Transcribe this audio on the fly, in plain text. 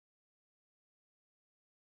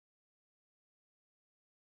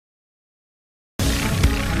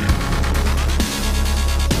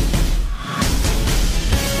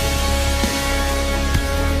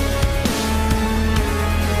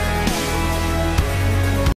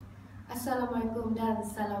Assalamualaikum dan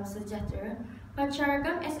salam sejahtera.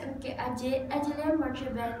 Pancaragam SMK Ajil, AJILIAN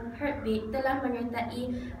Marching Band Heartbeat telah menyertai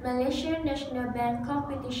Malaysia National Band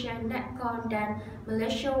Competition Natcomp dan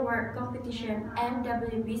Malaysia World Competition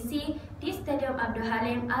MWBC di Stadium Abdul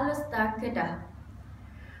Halim Alor Setar, Kedah.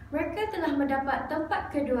 Mereka telah mendapat tempat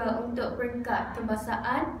kedua untuk peringkat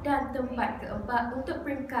kebangsaan dan tempat keempat untuk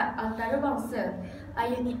peringkat antarabangsa.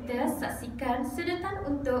 Ayuh kita saksikan sedetan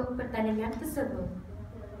untuk pertandingan tersebut.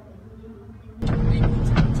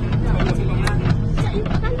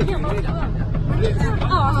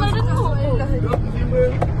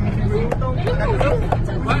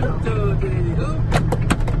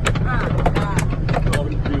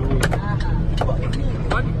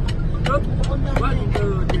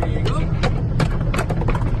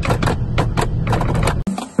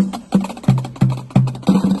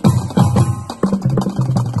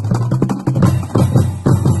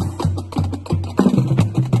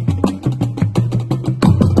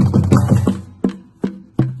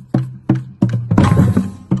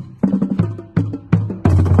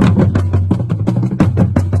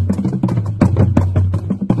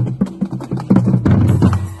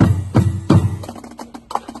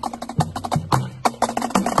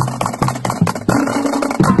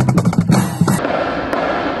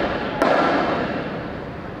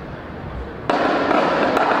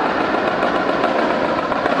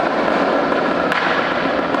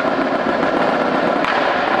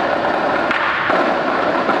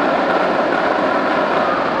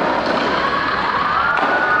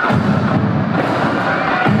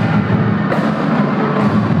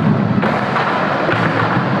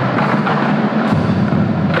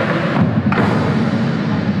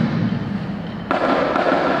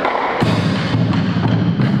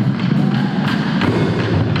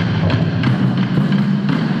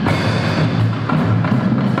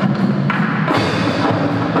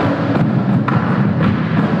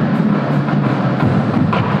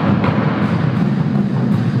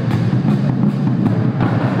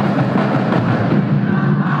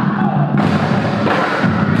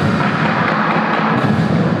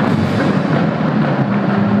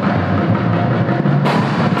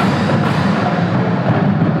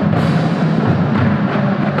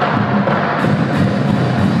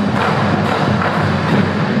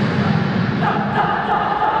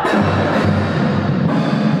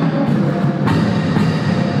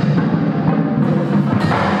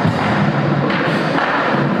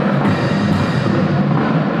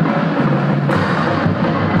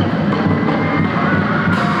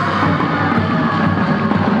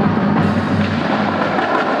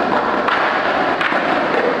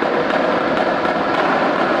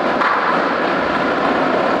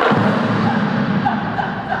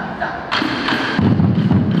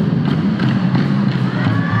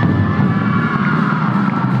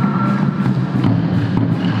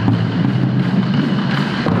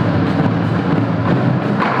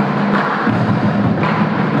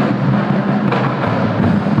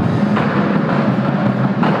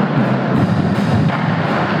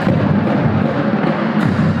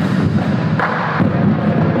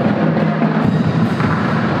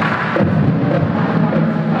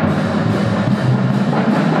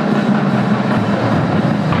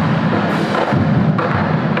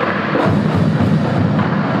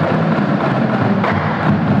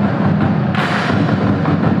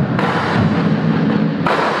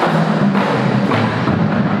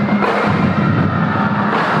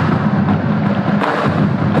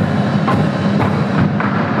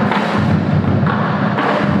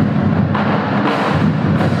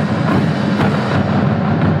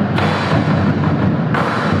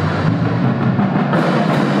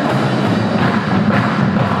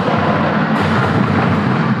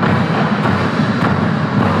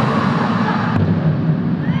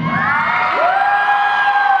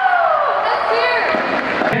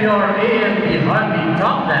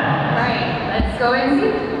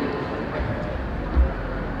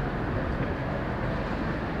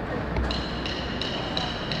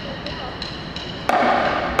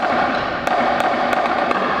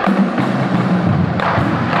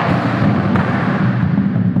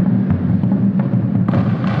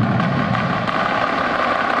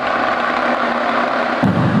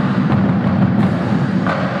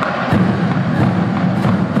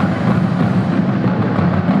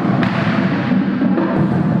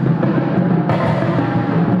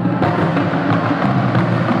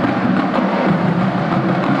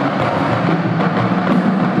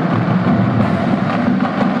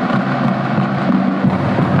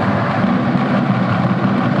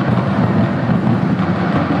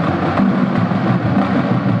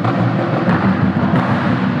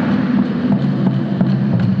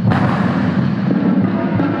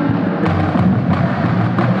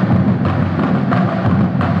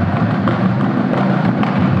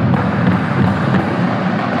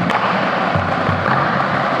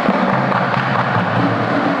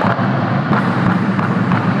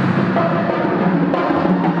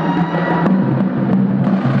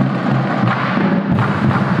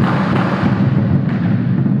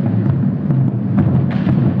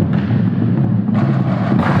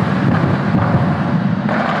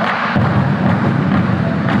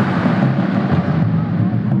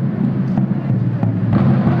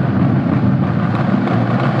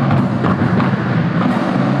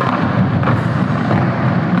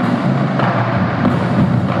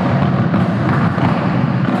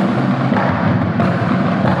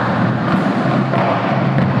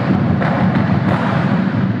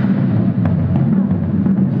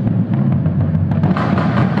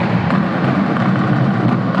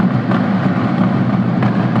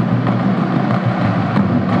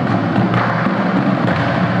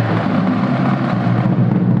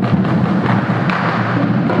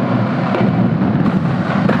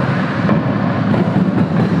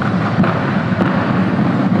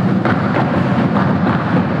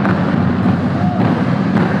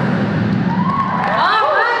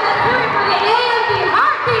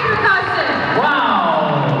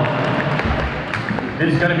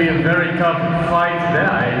 a very tough fight there.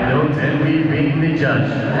 I don't envy being the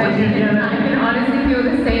judge. I can honestly feel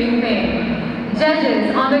the same thing.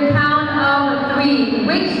 Judges, on the count of 3,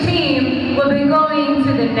 which team will be going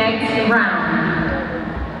to the next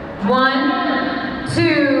round? 1,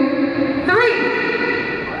 2, 3.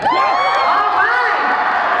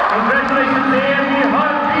 Congratulations, AMB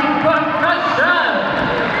Heartbeat Percussion!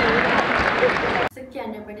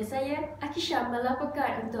 Sekian daripada saya, Akisha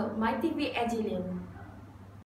melaporkan untuk MyTV AJILIAN.